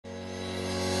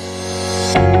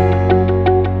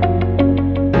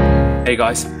Hey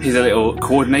guys, here's a little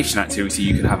coordination activity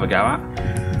you can have a go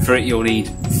at. For it you'll need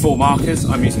 4 markers.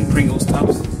 I'm using Pringles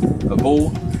tubs, a ball,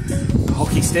 a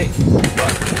hockey stick,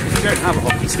 but if you don't have a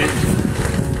hockey stick,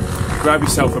 grab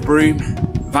yourself a broom,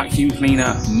 vacuum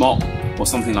cleaner, mop or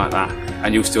something like that,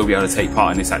 and you'll still be able to take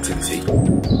part in this activity.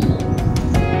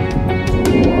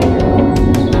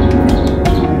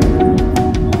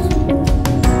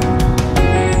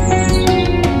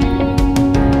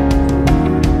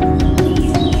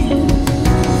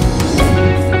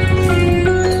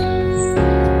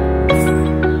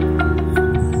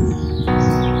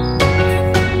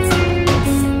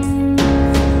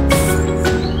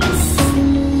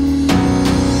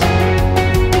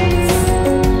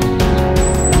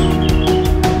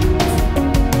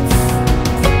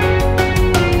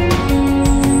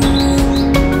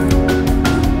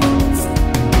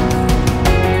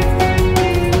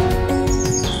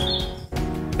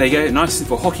 There you go, nice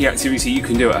simple hockey activity you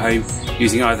can do at home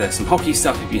using either some hockey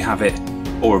stuff if you have it,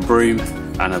 or a broom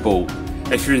and a ball.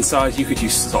 If you're inside, you could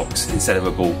use socks instead of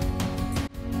a ball.